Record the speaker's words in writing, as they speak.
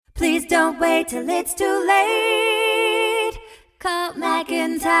Please don't wait till it's too late. Call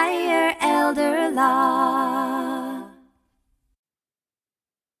McIntyre Elder Law.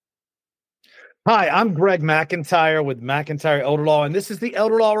 Hi, I'm Greg McIntyre with McIntyre Elder Law, and this is the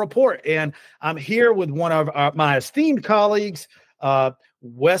Elder Law Report. And I'm here with one of my esteemed colleagues,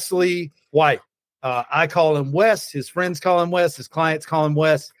 Wesley White. I call him Wes. His friends call him Wes. His clients call him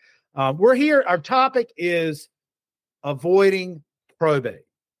Wes. We're here. Our topic is avoiding probate.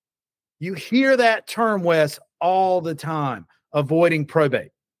 You hear that term, Wes, all the time, avoiding probate.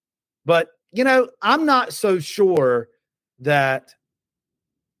 But, I'm not so sure that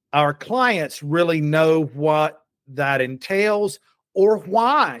our clients really know what that entails or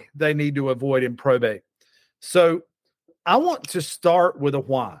why they need to avoid in probate. So I want to start with a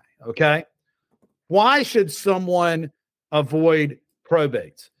why, okay? Why should someone avoid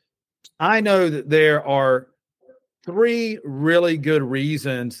probates? I know that there are 3 really good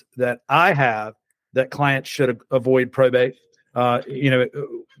reasons that I have that clients should avoid probate, and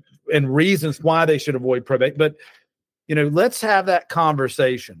reasons why they should avoid probate. But, let's have that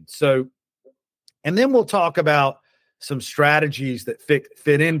conversation. So, and then we'll talk about some strategies that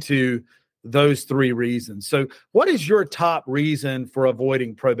fit into those 3 reasons. So what is your top reason for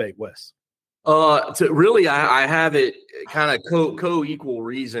avoiding probate, Wes? I have it kind of co-equal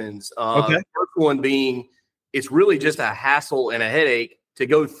reasons. Okay. The first one being, it's really just a hassle and a headache to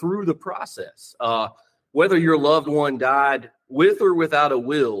go through the process. Whether your loved one died with or without a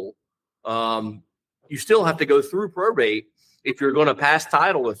will, you still have to go through probate if you're going to pass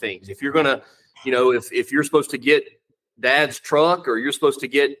title to things. If you're going to, if you're supposed to get dad's truck, or you're supposed to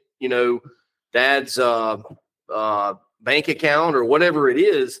get, dad's bank account or whatever it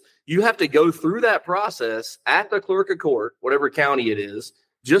is, you have to go through that process at the clerk of court, whatever county it is,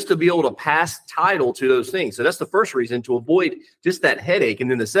 just to be able to pass title to those things. So that's the first reason, to avoid just that headache. And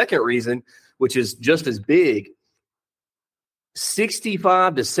then the second reason, which is just as big,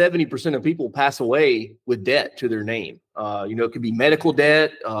 65 to 70% of people pass away with debt to their name. It could be medical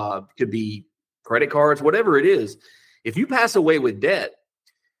debt, it could be credit cards, whatever it is. If you pass away with debt,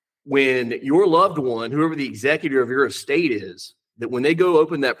 when your loved one, whoever the executor of your estate is, that when they go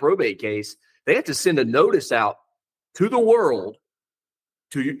open that probate case, they have to send a notice out to the world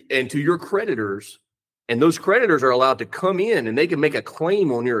to your creditors, and those creditors are allowed to come in and they can make a claim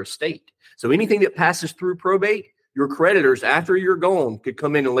on your estate. So anything that passes through probate, your creditors, after you're gone, could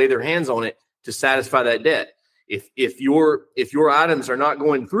come in and lay their hands on it to satisfy that debt. If your items are not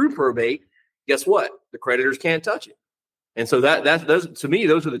going through probate, guess what? The creditors can't touch it. And so those, to me,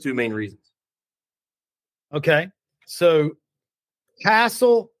 those are the 2 main reasons. Okay. So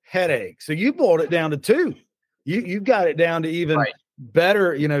hassle, headache. So you boiled it down to 2. You've got it down to even right.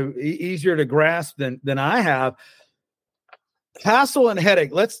 Better, easier to grasp than I have. Hassle and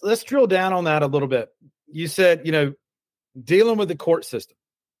headache. Let's drill down on that a little bit. You said, dealing with the court system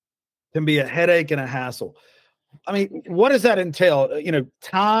can be a headache and a hassle. I mean, what does that entail?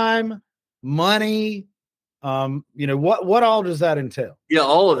 Time, money, what all does that entail? Yeah,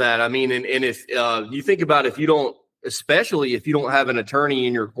 all of that. I mean, and if you think about, especially if you don't have an attorney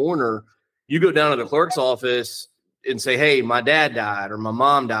in your corner, you go down to the clerk's office and say, hey, my dad died or my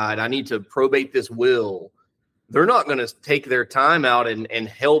mom died, I need to probate this will. They're not going to take their time out and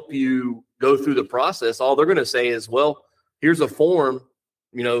help you go through the process. All they're going to say is, well, here's a form,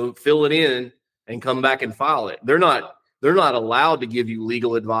 fill it in and come back and file it. They're not allowed to give you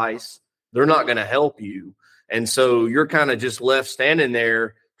legal advice. They're not going to help you. And so you're kind of just left standing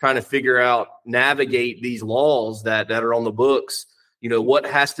there trying to navigate these laws that are on the books. What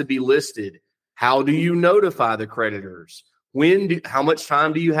has to be listed? How do you notify the creditors? How much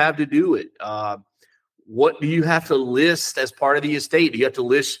time do you have to do it? What do you have to list as part of the estate? Do you have to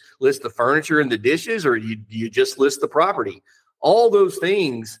list the furniture and the dishes, or do you just list the property? All those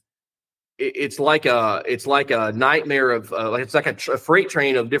things. It's like a nightmare of it's like a freight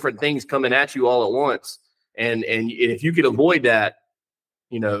train of different things coming at you all at once. And if you could avoid that,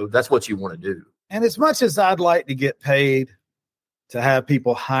 that's what you want to do. And as much as I'd like to get paid to have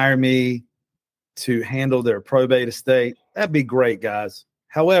people hire me to handle their probate estate, that'd be great, guys.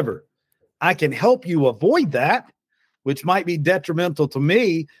 However, I can help you avoid that, which might be detrimental to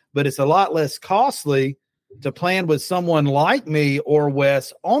me, but it's a lot less costly to plan with someone like me or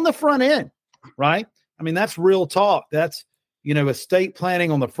Wes on the front end, right? I mean, that's real talk. That's, estate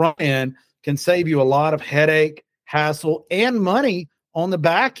planning on the front end can save you a lot of headache, hassle, and money on the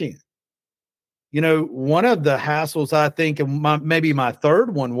back end. One of the hassles, I think, and maybe my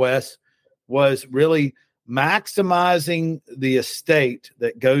third one, Wes, was really maximizing the estate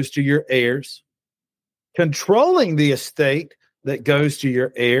that goes to your heirs, controlling the estate that goes to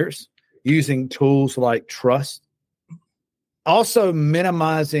your heirs using tools like trust. Also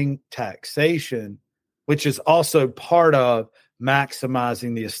minimizing taxation, which is also part of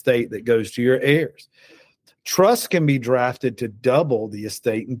maximizing the estate that goes to your heirs. Trust can be drafted to double the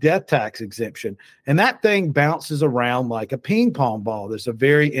estate and death tax exemption. And that thing bounces around like a ping pong ball. There's a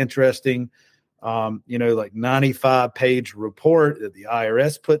very interesting, like 95-page report that the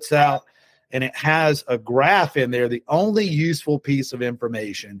IRS puts out. And it has a graph in there. The only useful piece of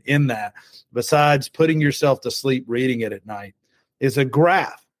information in that, besides putting yourself to sleep reading it at night, is a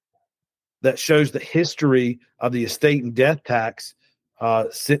graph that shows the history of the estate and death tax,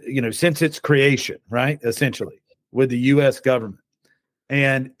 since its creation, right? Essentially, with the U.S. government.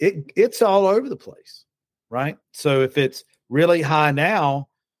 And it's all over the place, right? So if it's really high now,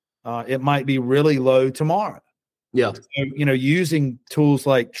 it might be really low tomorrow. Yeah. So, using tools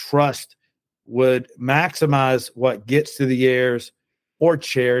like trust would maximize what gets to the heirs or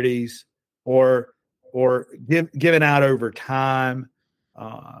charities or given out over time,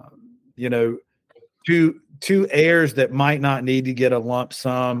 to heirs that might not need to get a lump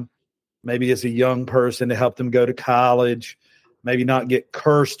sum, maybe as a young person to help them go to college, maybe not get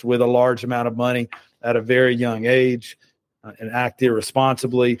cursed with a large amount of money at a very young age and act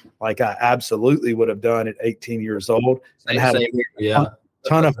irresponsibly, like I absolutely would have done at 18 years old. And have a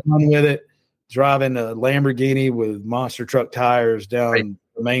ton of fun with it. Driving a Lamborghini with monster truck tires down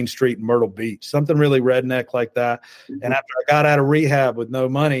Main Street in Myrtle Beach, something really redneck like that. And after I got out of rehab with no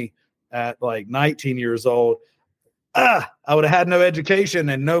money at like 19 years old, I would have had no education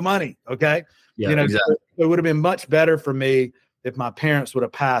and no money. Okay. Yeah, exactly. It would have been much better for me if my parents would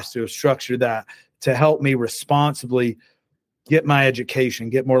have passed to have structured that to help me responsibly get my education,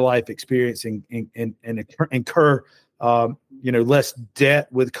 get more life experience and incur less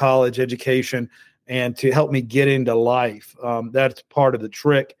debt with college education, and to help me get into life. That's part of the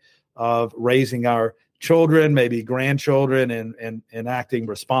trick of raising our children, maybe grandchildren, and acting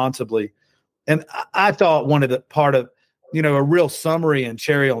responsibly. And I thought one of the part of, a real summary and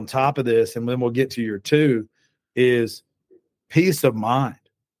cherry on top of this, and then we'll get to your two, is peace of mind.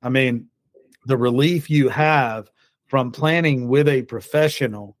 I mean, the relief you have from planning with a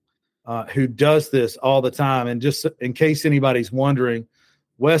professional who does this all the time. And just in case anybody's wondering,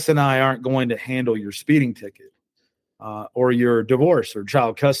 Wes and I aren't going to handle your speeding ticket or your divorce or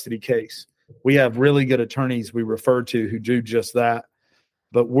child custody case. We have really good attorneys we refer to who do just that.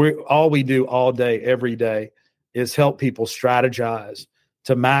 But all we do all day, every day, is help people strategize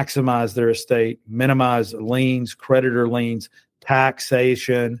to maximize their estate, minimize liens, creditor liens,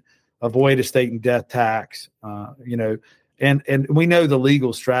 taxation, avoid estate and death tax, And we know the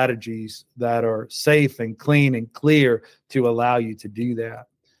legal strategies that are safe and clean and clear to allow you to do that.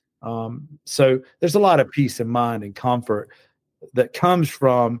 So there's a lot of peace of mind and comfort that comes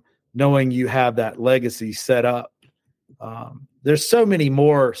from knowing you have that legacy set up. There's so many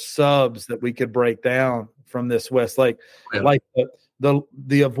more subs that we could break down from this, West. Like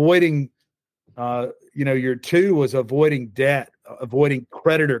the avoiding, your two was avoiding debt, avoiding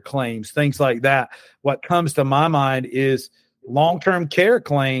creditor claims, things like that. What comes to my mind is long-term care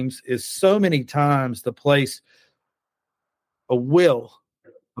claims is so many times the place a will,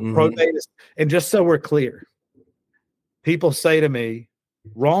 probate is, and just so we're clear, people say to me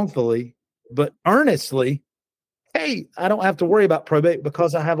wrongfully, but earnestly, hey, I don't have to worry about probate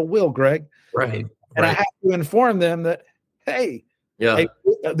because I have a will, Greg. Right. And I have to inform them that, hey,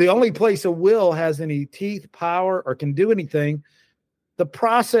 the only place a will has any teeth, power, or can do anything, the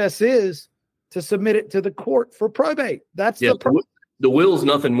process is to submit it to the court for probate. That's the will is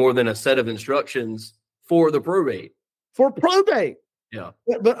nothing more than a set of instructions for the probate. For probate. Yeah.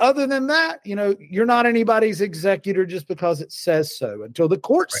 But other than that, you're not anybody's executor just because it says so until the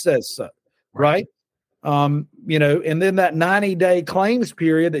court says so. Right. And then that 90-day claims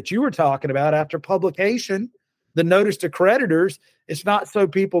period that you were talking about after publication, the notice to creditors, it's not so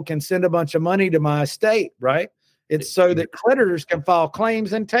people can send a bunch of money to my estate, right? It's so that creditors can file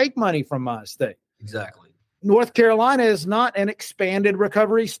claims and take money from my estate. Exactly. North Carolina is not an expanded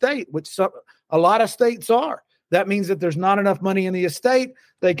recovery state, which a lot of states are. That means that there's not enough money in the estate.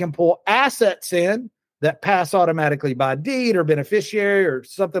 They can pull assets in that pass automatically by deed or beneficiary or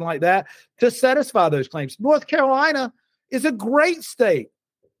something like that to satisfy those claims. North Carolina is a great state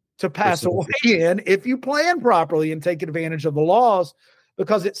to pass away in if you plan properly and take advantage of the laws,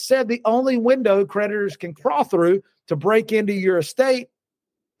 because it said the only window creditors can crawl through to break into your estate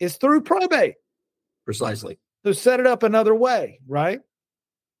is through probate. Precisely. So set it up another way, right?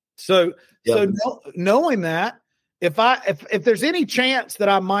 So knowing that if there's any chance that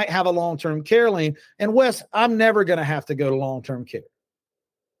I might have a long-term care lien, and Wes, I'm never going to have to go to long-term care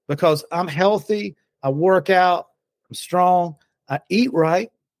because I'm healthy. I work out. I'm strong. I eat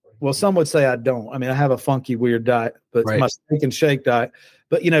right. Well, some would say I don't. I mean, I have a funky, weird diet, but it's my steak and shake diet.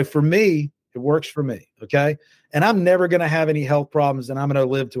 But, for me, it works for me. Okay. And I'm never going to have any health problems, and I'm going to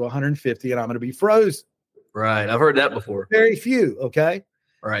live to 150 and I'm going to be frozen. Right. I've heard that before. Very few. Okay.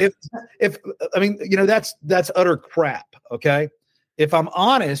 Right. That's utter crap. Okay. If I'm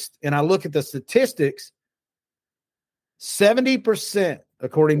honest and I look at the statistics, 70%,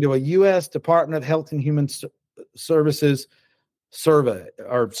 according to a U.S. Department of Health and Human Services survey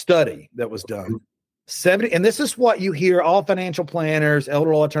or study that was done, 70, and this is what you hear all financial planners,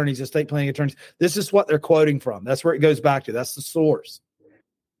 elder law attorneys, estate planning attorneys, this is what they're quoting from. That's where it goes back to. That's the source.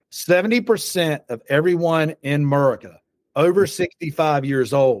 70% of everyone in America over 65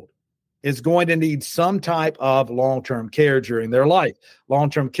 years old is going to need some type of long-term care during their life.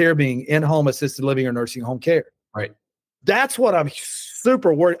 Long-term care being in-home assisted living or nursing home care. Right. That's what I'm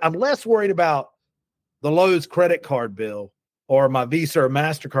super worried. I'm less worried about the Lowe's credit card bill or my Visa or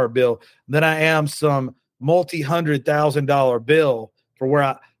MasterCard bill than I am some multi-$100,000 bill for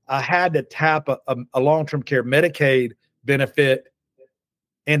where I had to tap a long-term care Medicaid benefit.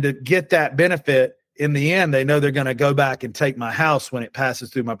 And to get that benefit, in the end, they know they're going to go back and take my house when it passes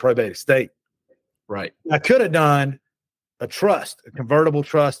through my probate estate. Right. I could have done a trust, a convertible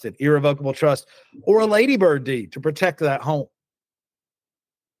trust, an irrevocable trust, or a ladybird deed to protect that home.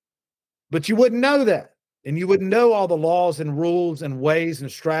 But you wouldn't know that. And you wouldn't know all the laws and rules and ways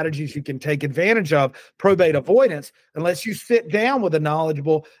and strategies you can take advantage of probate avoidance unless you sit down with a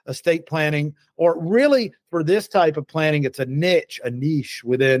knowledgeable estate planning, or really for this type of planning, it's a niche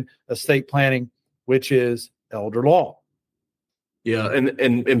within estate planning, which is elder law. Yeah.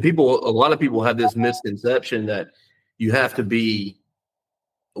 And people, a lot of people have this misconception that you have to be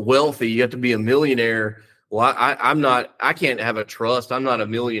wealthy. You have to be a millionaire. Well, I can't have a trust. I'm not a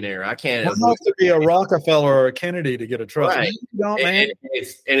millionaire. I can't. You have to be a Rockefeller or a Kennedy to get a trust. Right. You don't, man.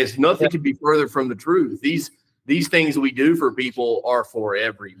 And it's nothing could be further from the truth. These things we do for people are for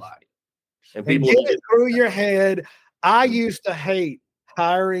everybody. And people get it through your head. I used to hate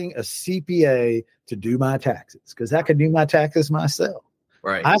hiring a CPA to do my taxes because I could do my taxes myself.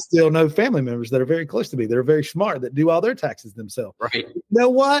 Right. I still know family members that are very close to me that are very smart that do all their taxes themselves. Right. You know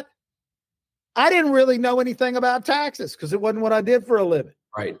what? I didn't really know anything about taxes because it wasn't what I did for a living.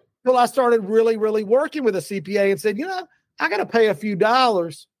 Right. Until I started really, really working with a CPA and said, I got to pay a few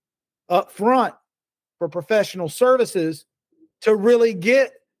dollars up front for professional services to really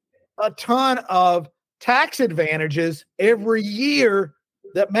get a ton of tax advantages every year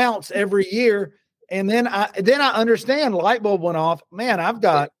that mounts every year. And then I understand, light bulb went off. Man,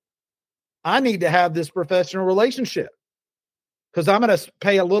 I need to have this professional relationship because I'm going to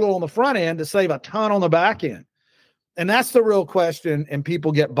pay a little on the front end to save a ton on the back end. And that's the real question. And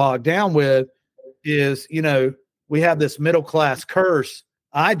people get bogged down with is, we have this middle-class curse.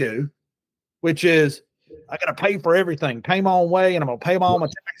 I do, which is I got to pay for everything, pay my own way, and I'm going to pay my own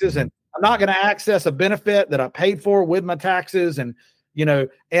taxes. And I'm not going to access a benefit that I paid for with my taxes. And, and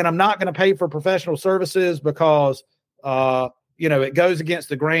I'm not going to pay for professional services because, it goes against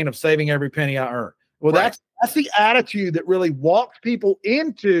the grain of saving every penny I earn. Well, right. That's the attitude that really walks people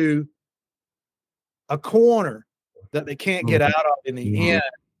into a corner that they can't get out of in the end.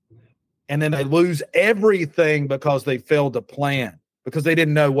 And then they lose everything because they failed to plan, because they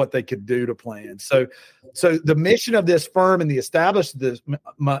didn't know what they could do to plan. So the mission of this firm and the establishment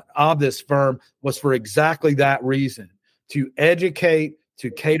of this firm was for exactly that reason, to educate, to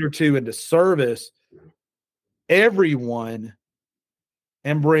cater to, and to service everyone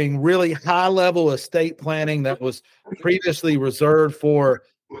and bring really high-level estate planning that was previously reserved for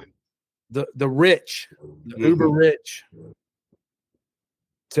the rich, the uber rich,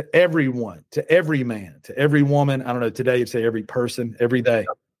 to everyone, to every man, to every woman. I don't know, today you'd say every person, every day.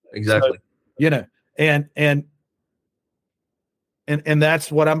 Exactly. So, and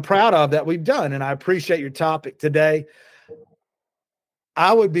that's what I'm proud of that we've done. And I appreciate your topic today.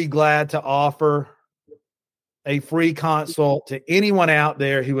 I would be glad to offer a free consult to anyone out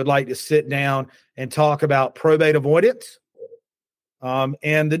there who would like to sit down and talk about probate avoidance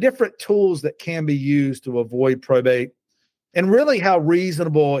and the different tools that can be used to avoid probate, and really how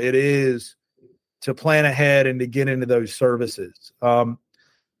reasonable it is to plan ahead and to get into those services.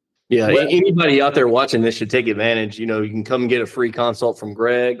 Anybody out there watching this should take advantage. You can come and get a free consult from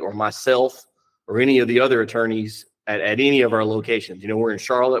Greg or myself or any of the other attorneys at any of our locations. We're in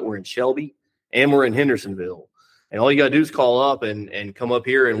Charlotte, we're in Shelby, and we're in Hendersonville. And all you got to do is call up and come up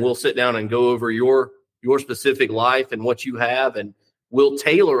here, and we'll sit down and go over your your specific life and what you have, and we'll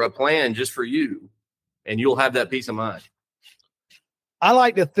tailor a plan just for you, and you'll have that peace of mind. I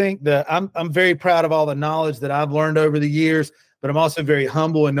like to think that I'm very proud of all the knowledge that I've learned over the years, but I'm also very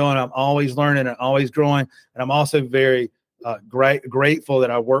humble in knowing I'm always learning and always growing. And I'm also very grateful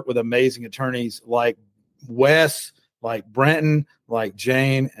that I work with amazing attorneys like Wes, like Brenton, like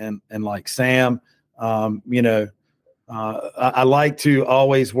Jane, and like Sam. I like to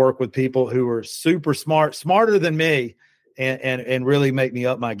always work with people who are super smart, smarter than me, and really make me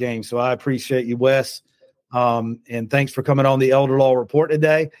up my game. So I appreciate you, Wes. And thanks for coming on the Elder Law Report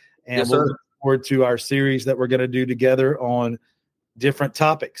today. And yes, we'll look forward to our series that we're going to do together on different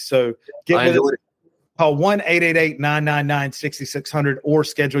topics. So get with us. Call 1-888-999-6600 or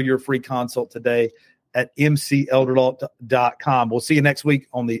schedule your free consult today at mcelderlaw.com. We'll see you next week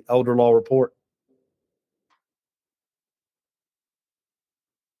on the Elder Law Report.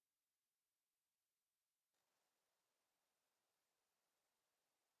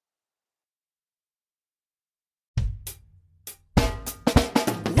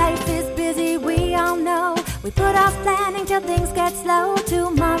 Life is busy, we all know. We put off planning till things get slow.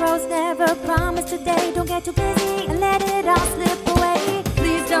 Tomorrow's never promised today. Don't get too busy and let it all slip away.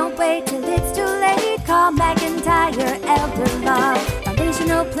 Please don't wait till it's too late. Call McIntyre Elder Law.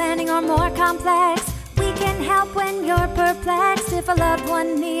 Foundational planning or more complex. We can help when you're perplexed. If a loved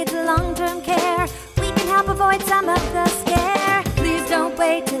one needs long-term care, we can help avoid some of the scare. Please don't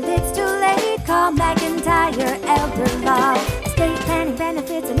wait till it's too late. Call McIntyre Elder Law. Estate planning,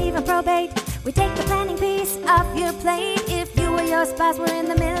 benefits, and even probate. We take the planning piece off your plate. If you or your spouse were in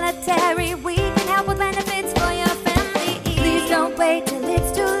the military, we can help with benefits for your family. Please don't wait till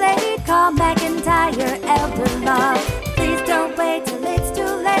it's too late. Call McIntyre Elder Law.